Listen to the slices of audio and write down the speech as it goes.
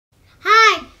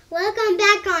Welcome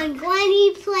back on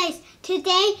Gwenny Plays.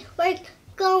 Today we're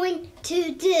going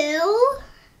to do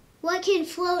What Can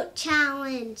Float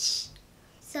Challenge.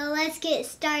 So let's get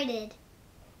started.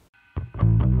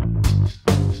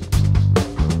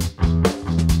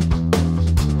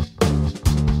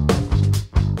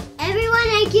 Everyone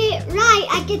I get right,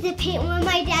 I get to paint one of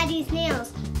my daddy's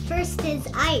nails. First is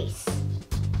ice.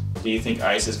 Do you think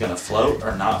ice is going to float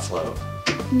or not float?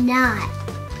 Not.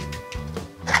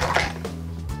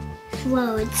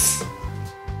 Floats.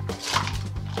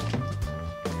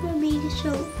 Let me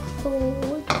so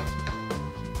cold.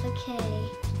 Okay.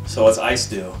 So what's ice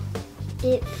do?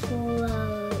 It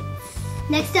floats.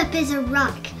 Next up is a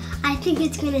rock. I think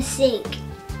it's gonna sink.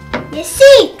 It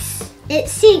sinks! It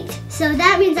sinks. So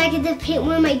that means I get to paint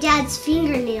one of my dad's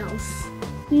fingernails.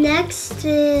 Next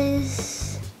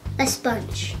is a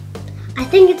sponge. I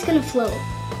think it's gonna float.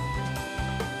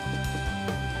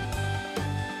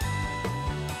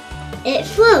 It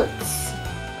floats.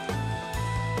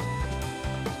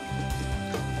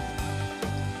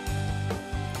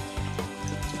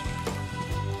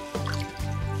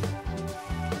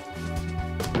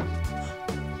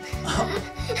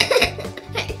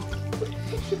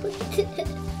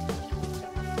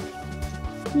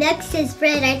 Next is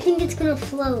bread. I think it's gonna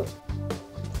float.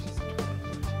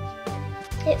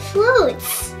 It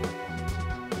floats.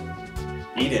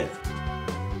 Eat it.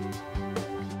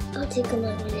 I'll take a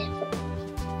look at it.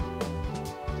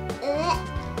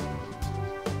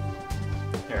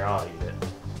 Here, I'll eat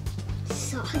it.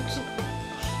 Soggy.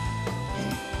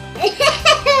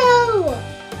 Ew!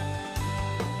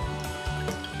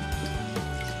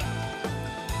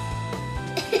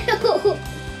 Ew.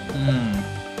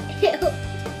 Ew.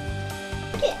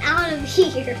 Get out of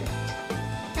here.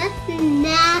 That's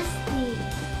nasty.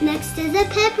 Next is a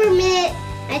peppermint.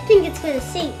 I think it's gonna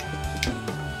sink.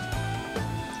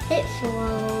 It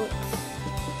floats.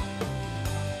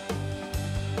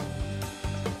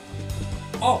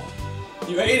 Oh,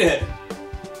 you ate it.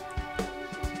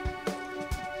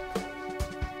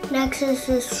 Next is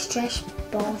this stretch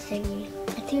ball thingy.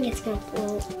 I think it's gonna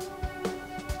float.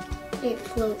 It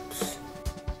floats.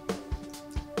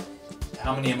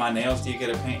 How many of my nails do you get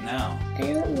to paint now? I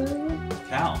don't know.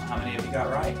 Count. How many have you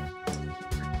got right?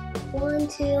 1,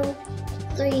 2,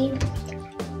 3.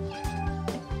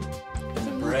 And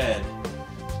the bread.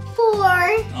 4.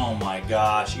 Oh my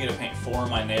gosh, you get to paint 4 of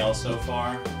my nails so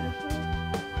far?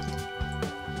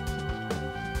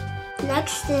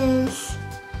 Next is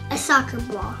a soccer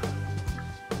ball.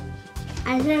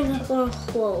 I think it's gonna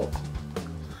float.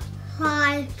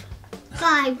 5.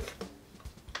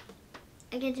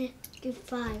 I get to do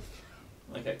 5.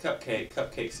 Like a cupcake.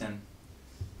 Cupcake's in.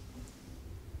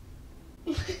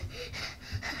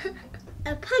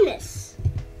 A pumice.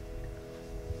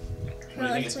 What do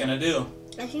you think it's gonna do?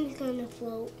 I think it's gonna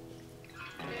float.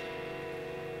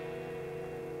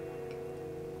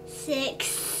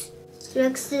 6.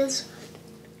 Next is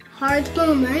hard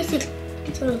foam. I think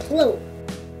it's gonna float.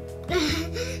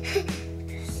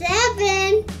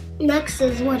 7. Next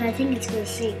is what? I think it's gonna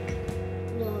sink.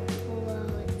 No, it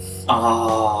floats.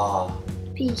 Ah.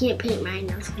 But you can't paint mine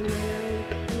now, so mine already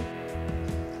paint.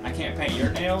 I can't paint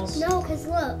your nails? No, because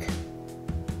look.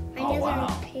 My Oh, nails wow.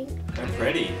 are pink. They're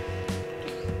pretty.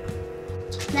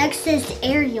 Next is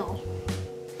Ariel.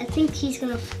 I think he's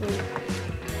gonna float.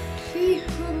 He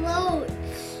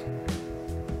floats.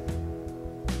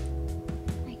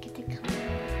 I get to come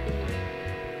out.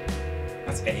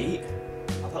 That's 8?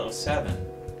 I thought it was 7.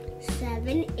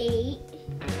 7, 8.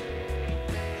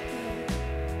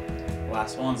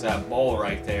 Last one's that bowl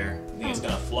right there. You think it's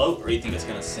gonna float or you think it's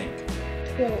gonna sink?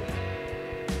 Float.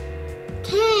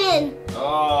 10.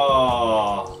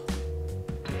 Oh.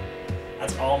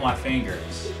 That's all my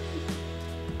fingers.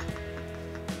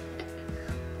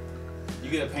 You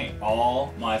get to paint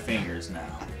all my fingers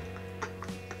now.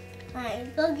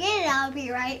 Alright, go get it. I'll be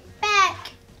right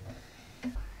back.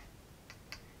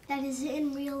 That is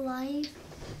in real life.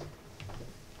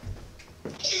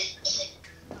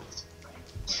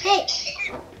 Hey.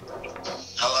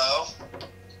 Hello?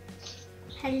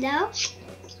 Hello?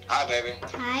 Hi, baby.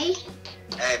 Hi.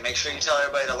 Hey, make sure you tell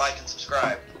everybody to like and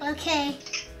subscribe. Okay.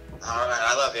 Alright,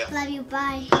 I love you. Love you.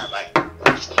 Bye. Bye.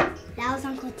 That was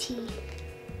Uncle T.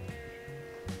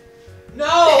 No,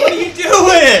 what are you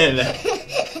doing?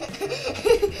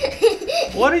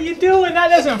 What are you doing? That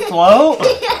doesn't float.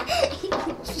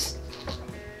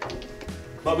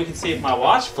 But we can see if my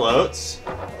watch floats.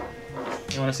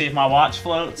 You want to see if my watch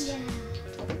floats? Yeah.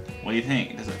 What do you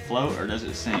think? Does it float or does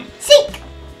it sink? Sink!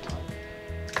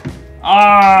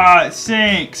 Ah, it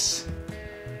sinks.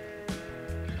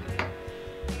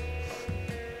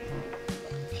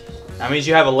 That means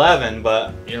you have 11,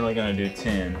 but you're only gonna do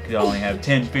 10 because you only have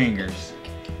 10 fingers.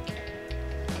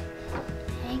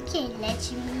 Okay,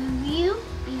 let's move you.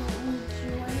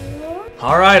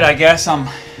 All right, I guess I'm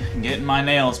getting my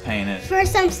nails painted.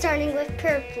 First, I'm starting with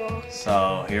purple.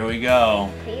 So here we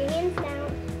go. Put your hands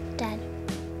down. Dad,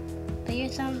 put your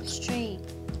thumb straight.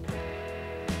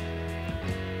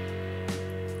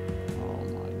 Oh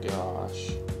my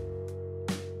gosh.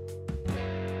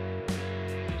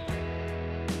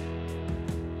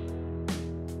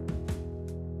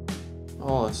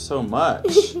 Oh, it's so much.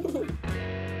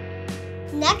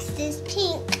 Next is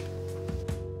pink.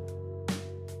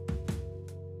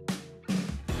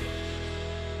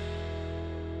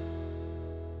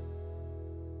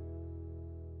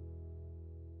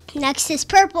 Next is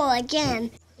purple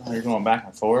again. Oh, you're going back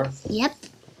and forth? Yep.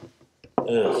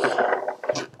 Ugh.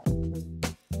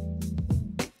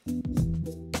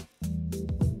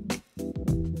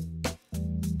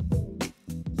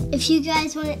 If you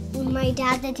guys want my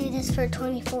dad to do this for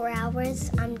 24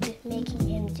 hours, I'm just making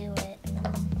him do it.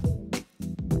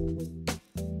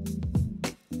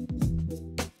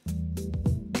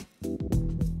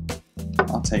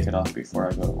 I'll take it off before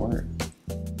I go to work.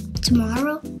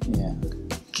 Tomorrow? Yeah.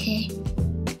 Okay.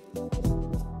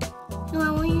 No,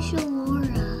 I want you to show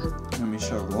Laura. Let me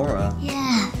show Laura.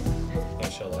 Yeah.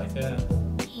 Think she'll like it?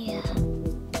 Yeah.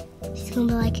 She's gonna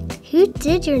be like, who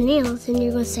did your nails? And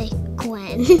you're gonna say,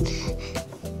 Gwen.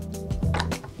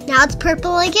 Now it's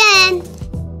purple again.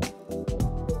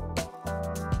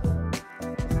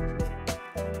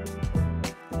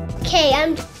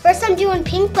 Okay, first I'm doing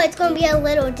pink, but it's gonna be a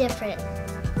little different.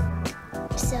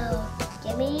 So,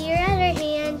 give me your other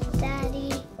hand, Daddy.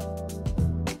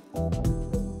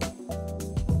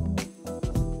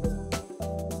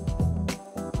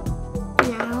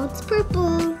 Now it's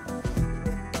purple.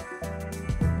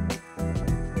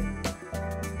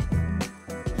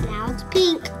 Now it's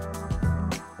pink.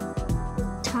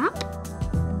 Top,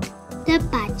 the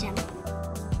bottom.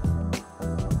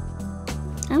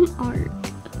 I'm art.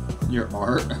 Your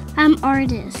art? I'm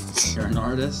artist. You're an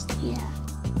artist? Yeah.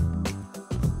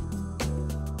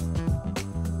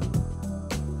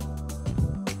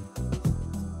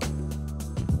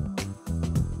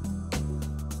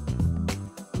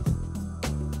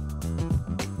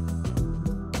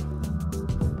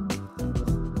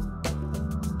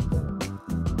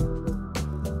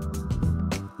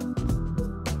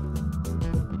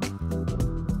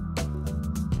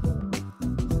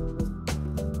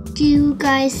 Do you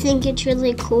guys think it's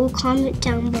really cool? Comment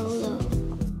down below.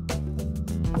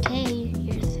 Okay,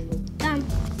 your thumb.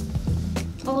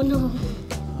 Oh no.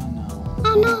 Oh no.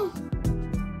 Oh no.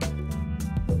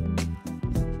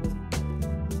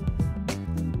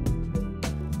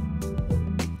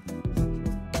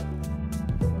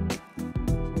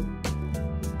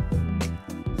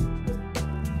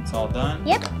 It's all done?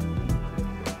 Yep.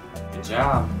 Good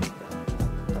job.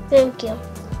 Thank you.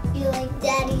 You like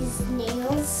Daddy's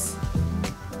nails?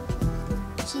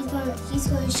 He's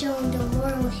gonna show them to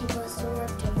Laura when he goes to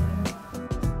work